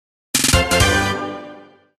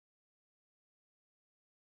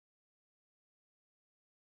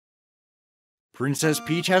Princess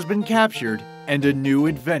Peach has been captured, and a new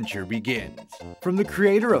adventure begins. From the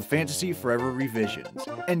creator of Fantasy Forever Revisions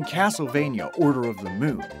and Castlevania Order of the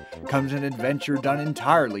Moon comes an adventure done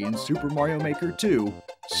entirely in Super Mario Maker 2,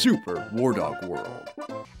 Super War Dog World.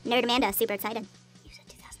 Nerd Amanda, super excited. You said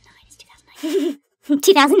 2009, it's 2019.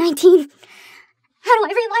 2019? How do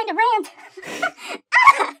I rewind a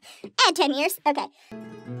rant? Add 10 years, okay.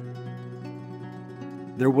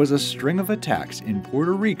 There was a string of attacks in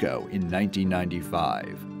Puerto Rico in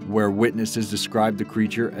 1995, where witnesses described the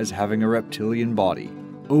creature as having a reptilian body,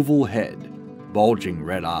 oval head, bulging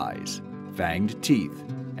red eyes, fanged teeth,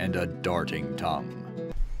 and a darting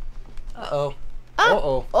tongue. Uh-oh.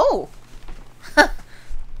 Uh-oh. Oh!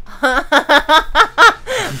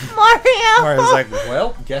 Mario's like,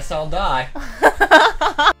 well, guess I'll die.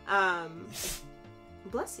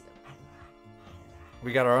 Bless you.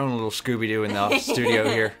 We got our own little Scooby-Doo in the studio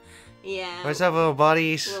here. Yeah. What's up, little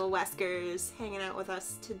buddies? Little Weskers hanging out with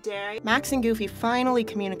us today. Max and Goofy finally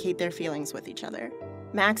communicate their feelings with each other.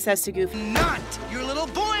 Max says to Goofy, "Not your little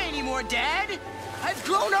boy anymore, Dad! I've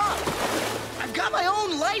grown up! I've got my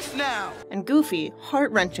own life now!" And Goofy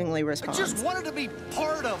heart-wrenchingly I responds, just wanted to be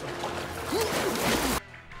part of it.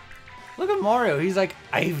 Look at Mario. He's like,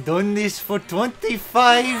 I've done this for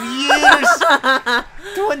 25 years!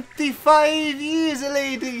 25 years,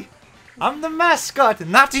 lady! I'm the mascot,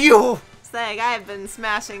 not you! It's like, I've been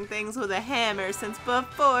smashing things with a hammer since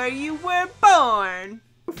before you were born.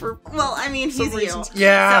 Well, I mean, he's you.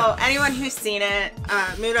 Yeah. So anyone who's seen it,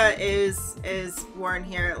 Muda is Warren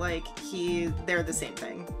here. Like, they're the same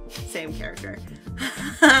thing, same character.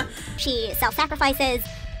 She self-sacrifices,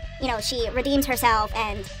 you know, she redeems herself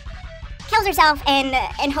and kills herself and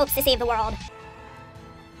hopes to save the world.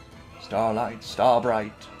 Starlight, star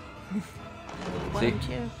bright. See?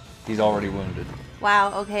 He's already wounded.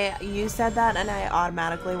 Wow, okay, you said that and I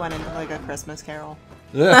automatically went into like a Christmas carol.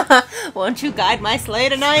 Yeah. Won't you guide my sleigh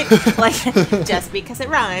tonight? Like, just because it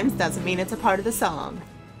rhymes doesn't mean it's a part of the song.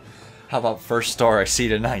 How about First Star I See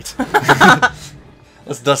Tonight?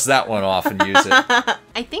 Let's dust that one off and use it.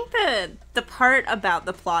 I think the part about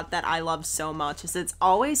the plot that I love so much is it's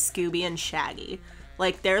always Scooby and Shaggy.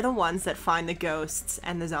 Like, they're the ones that find the ghosts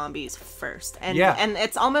and the zombies first. And, yeah. And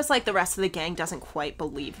it's almost like the rest of the gang doesn't quite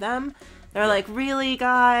believe them. They're like, really,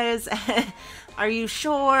 guys? Are you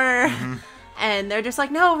sure? Mm-hmm. And they're just like,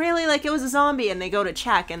 no, really, like, it was a zombie. And they go to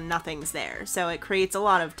check and nothing's there. So it creates a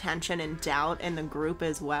lot of tension and doubt in the group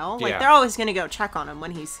as well. Like, they're always going to go check on him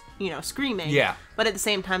when he's, you know, screaming. Yeah. But at the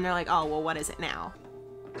same time, they're like, oh, well, what is it now?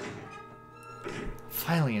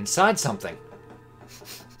 Finally inside something.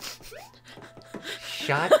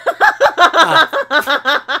 Shut up.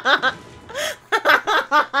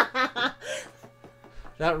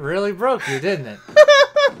 That really broke you, didn't it?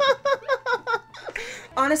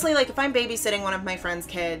 Honestly, like, if I'm babysitting one of my friend's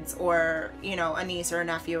kids or, you know, a niece or a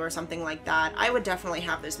nephew or something like that, I would definitely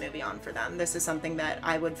have this movie on for them. This is something that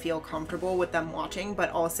I would feel comfortable with them watching,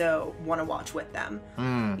 but also want to watch with them.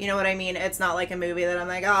 You know what I mean? It's not like a movie that I'm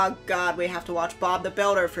like, oh, God, we have to watch Bob the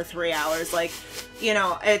Builder for 3 hours. Like, you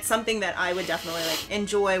know, it's something that I would definitely, like,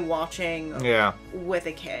 enjoy watching with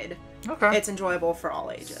a kid. Okay. It's enjoyable for all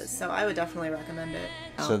ages, so I would definitely recommend it.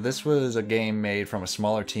 So this was a game made from a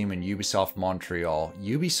smaller team in Ubisoft Montreal.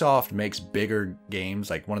 Ubisoft makes bigger games,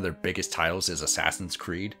 like one of their biggest titles is Assassin's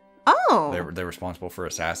Creed. Oh! They're responsible for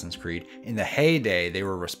Assassin's Creed. In the heyday, they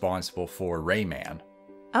were responsible for Rayman.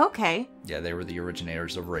 Okay. Yeah, they were the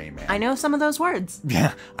originators of Rayman. I know some of those words.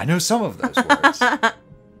 Yeah, I know some of those words.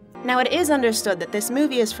 Now, it is understood that this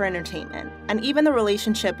movie is for entertainment, and even the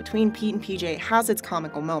relationship between Pete and PJ has its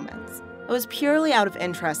comical moments. It was purely out of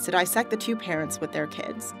interest to dissect the two parents with their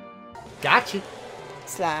kids. Gotcha.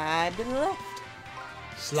 Slide to the left.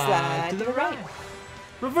 Slide to the right.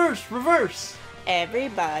 Reverse, reverse.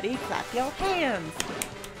 Everybody clap your hands.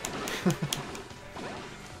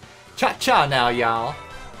 Cha-cha now, y'all.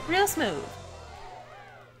 Real smooth.